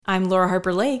I'm Laura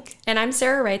Harper Lake. And I'm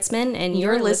Sarah Reitzman, and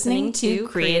you're listening to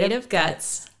Creative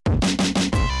Guts.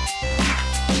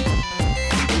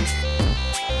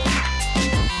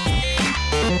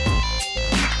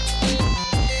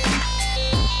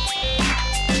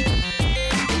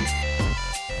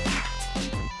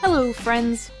 Hello,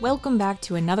 friends. Welcome back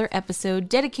to another episode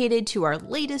dedicated to our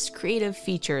latest creative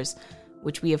features,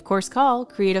 which we of course call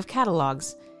Creative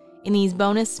Catalogs. In these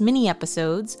bonus mini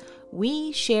episodes,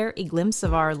 we share a glimpse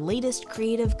of our latest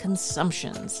creative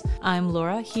consumptions. I'm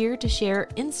Laura, here to share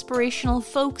inspirational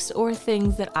folks or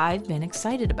things that I've been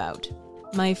excited about.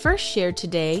 My first share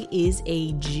today is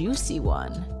a juicy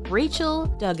one. Rachel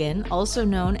Duggan, also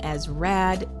known as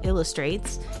Rad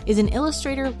Illustrates, is an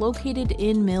illustrator located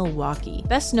in Milwaukee.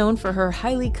 Best known for her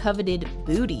highly coveted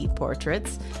booty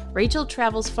portraits, Rachel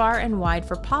travels far and wide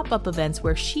for pop-up events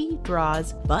where she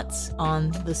draws butts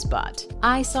on the spot.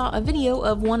 I saw a video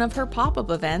of one of her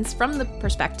pop-up events from the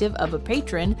perspective of a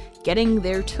patron getting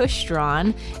their tush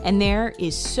drawn, and there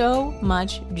is so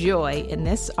much joy in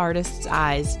this artist's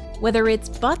eyes. Whether it's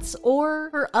butts or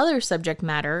her other subject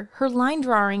matter, her line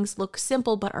drawings look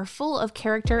simple but are full of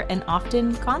character and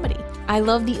often comedy. I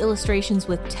love the illustrations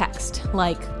with text,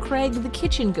 like Craig the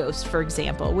Kitchen Ghost, for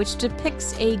example, which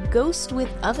depicts a ghost with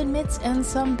oven mitts and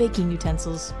some baking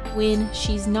utensils. When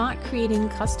she's not creating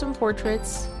custom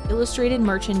portraits, illustrated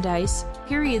merchandise,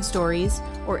 period stories,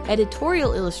 or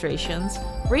editorial illustrations,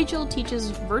 Rachel teaches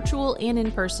virtual and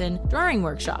in-person drawing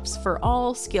workshops for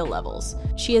all skill levels.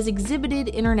 She has exhibited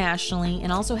internationally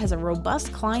and also has a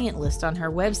robust client list on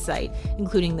her website,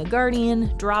 including The Guardian,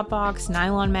 Dropbox,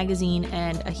 Nylon Magazine,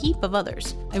 and a heap of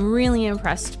others. I'm really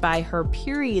impressed by her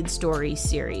period stories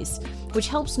series, which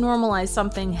helps normalize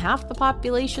something half the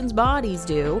population's bodies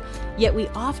do, yet we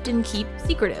often keep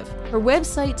secretive. Her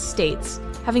website states,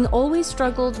 having always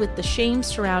struggled with the shame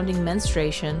surrounding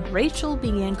menstruation, Rachel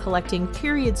began collecting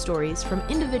period stories from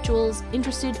individuals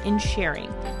interested in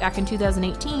sharing. Back in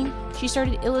 2018, she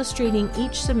started illustrating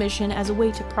each submission as a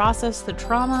way to process the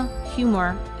trauma,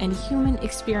 humor, and human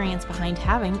experience behind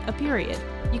having a period.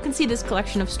 You can see this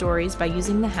collection of stories by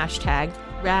using the hashtag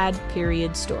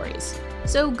 #RadPeriodStories.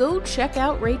 So go check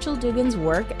out Rachel Duggan's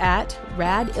work at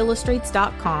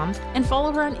radillustrates.com and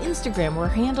follow her on Instagram, where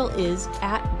her handle is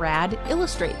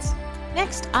 @radillustrates.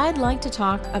 Next, I'd like to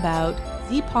talk about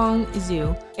Zipong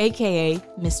Zhu, aka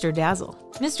Mr. Dazzle.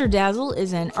 Mr. Dazzle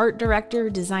is an art director,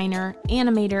 designer,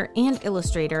 animator, and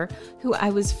illustrator who I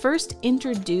was first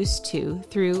introduced to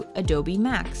through Adobe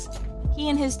Max. He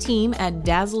and his team at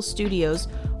Dazzle Studios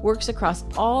works across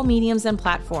all mediums and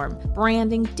platform: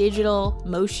 branding, digital,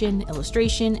 motion,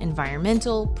 illustration,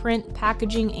 environmental, print,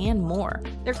 packaging, and more.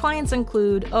 Their clients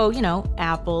include,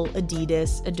 Apple,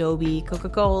 Adidas, Adobe,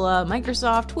 Coca-Cola,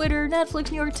 Microsoft, Twitter, Netflix,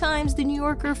 New York Times, The New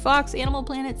Yorker, Fox, Animal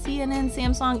Planet, CNN,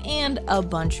 Samsung, and a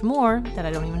bunch more that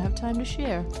I don't even have time to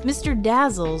share. Mr.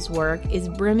 Dazzle's work is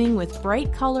brimming with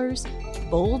bright colors,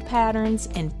 bold patterns,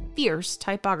 and fierce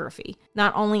typography.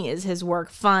 Not only is his work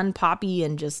fun, poppy,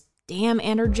 and just damn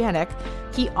energetic,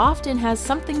 he often has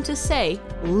something to say,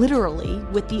 literally,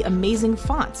 with the amazing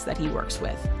fonts that he works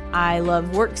with. I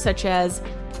love work such as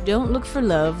Don't Look for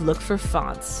Love, Look for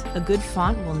Fonts. A good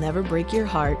font will never break your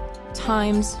heart.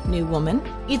 Times New Woman.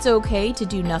 It's Okay to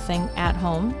Do Nothing at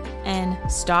Home. And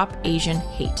Stop Asian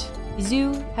Hate.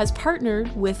 Zhu has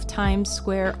partnered with Times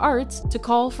Square Arts to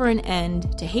call for an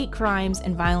end to hate crimes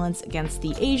and violence against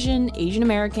the Asian, Asian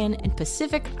American, and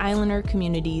Pacific Islander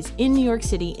communities in New York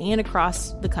City and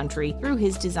across the country through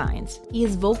his designs. He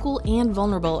is vocal and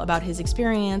vulnerable about his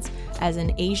experience as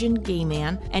an Asian gay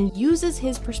man and uses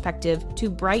his perspective to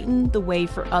brighten the way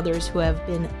for others who have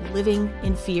been living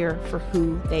in fear for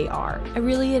who they are. I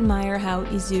really admire how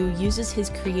Zhu uses his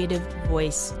creative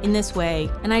voice in this way,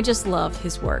 and I just love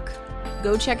his work.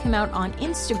 Go check him out on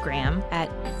Instagram at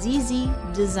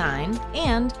ZZDesign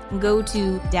and go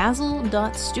to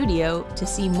dazzle.studio to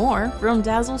see more from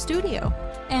Dazzle Studio.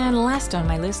 And last on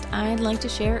my list, I'd like to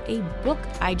share a book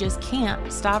I just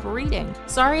can't stop reading.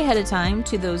 Sorry ahead of time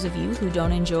to those of you who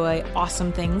don't enjoy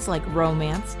awesome things like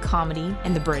romance, comedy,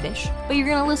 and the British, but you're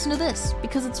gonna listen to this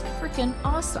because it's freaking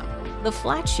awesome. The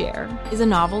Flat Share is a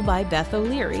novel by Beth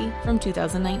O'Leary from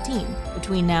 2019.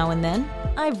 Between now and then,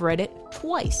 I've read it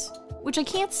twice, which I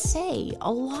can't say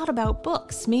a lot about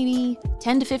books. Maybe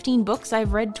 10 to 15 books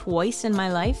I've read twice in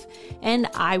my life, and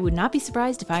I would not be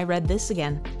surprised if I read this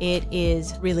again. It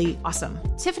is really awesome.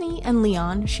 Tiffany and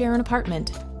Leon share an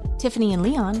apartment. Tiffany and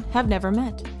Leon have never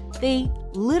met. They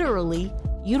literally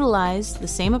utilize the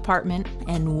same apartment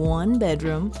and one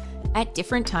bedroom at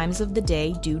different times of the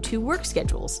day due to work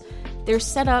schedules. They're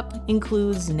set up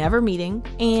includes never meeting,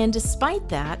 and despite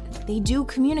that, they do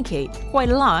communicate quite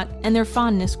a lot, and their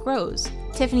fondness grows.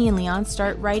 Tiffany and Leon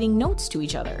start writing notes to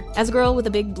each other. As a girl with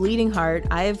a big bleeding heart,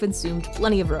 I have consumed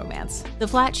plenty of romance. The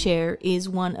Flat Share is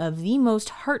one of the most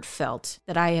heartfelt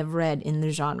that I have read in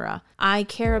the genre. I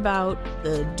care about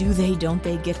the do they, don't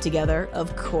they get together,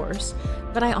 of course,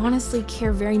 but I honestly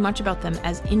care very much about them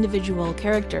as individual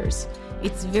characters.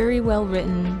 It's very well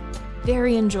written,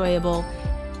 very enjoyable.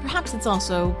 Perhaps it's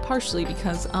also partially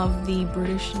because of the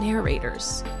British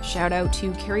narrators. Shout out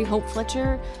to Carrie Hope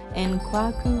Fletcher and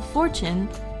Kwaku Fortune,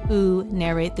 who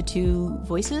narrate the two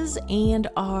voices and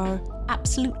are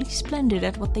absolutely splendid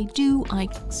at what they do. I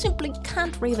simply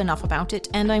can't rave enough about it,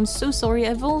 and I'm so sorry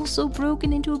I've also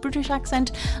broken into a British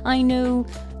accent. I know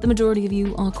the majority of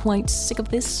you are quite sick of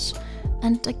this,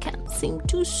 and I can't seem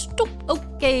to stop.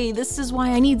 Okay, this is why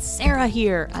I need Sarah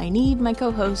here. I need my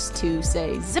co-host to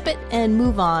say zip it and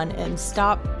move on and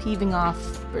stop peeving off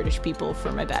British people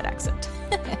for my bad accent.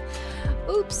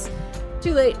 Oops,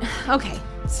 too late. Okay,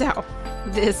 so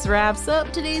this wraps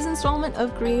up today's installment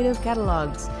of Creative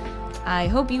Catalogs. I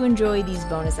hope you enjoy these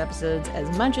bonus episodes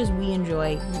as much as we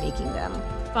enjoy making them.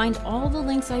 Find all the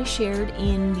links I shared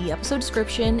in the episode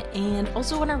description and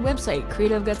also on our website,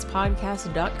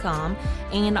 creativegutspodcast.com,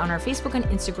 and on our Facebook and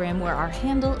Instagram, where our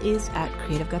handle is at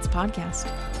Creative Guts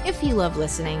Podcast. If you love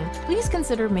listening, please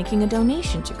consider making a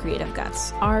donation to Creative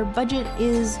Guts. Our budget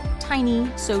is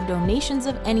tiny, so donations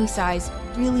of any size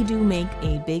really do make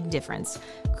a big difference.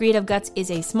 Creative Guts is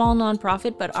a small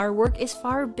nonprofit, but our work is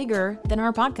far bigger than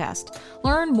our podcast.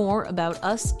 Learn more about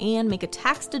us and make a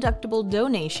tax-deductible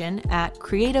donation at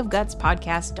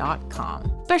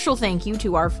creativegutspodcast.com. Special thank you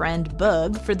to our friend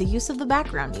Bug for the use of the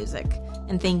background music.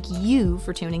 And thank you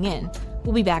for tuning in.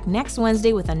 We'll be back next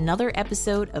Wednesday with another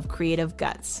episode of Creative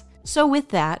Guts. So with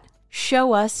that,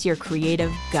 show us your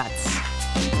creative guts.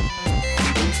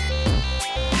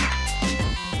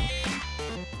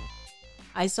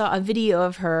 I saw a video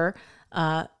of her.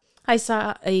 Who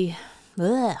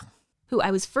I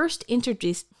was first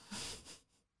introduced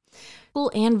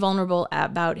cool and vulnerable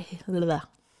about.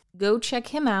 Go check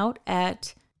him out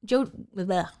at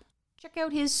check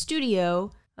out his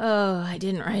studio. Oh, I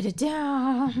didn't write it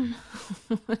down.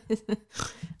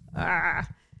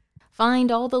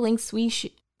 Find all the links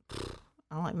I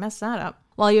messed that up.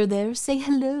 While you're there, say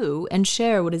hello and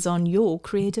share what is on your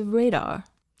creative radar.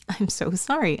 I'm so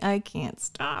sorry. I can't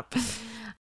stop.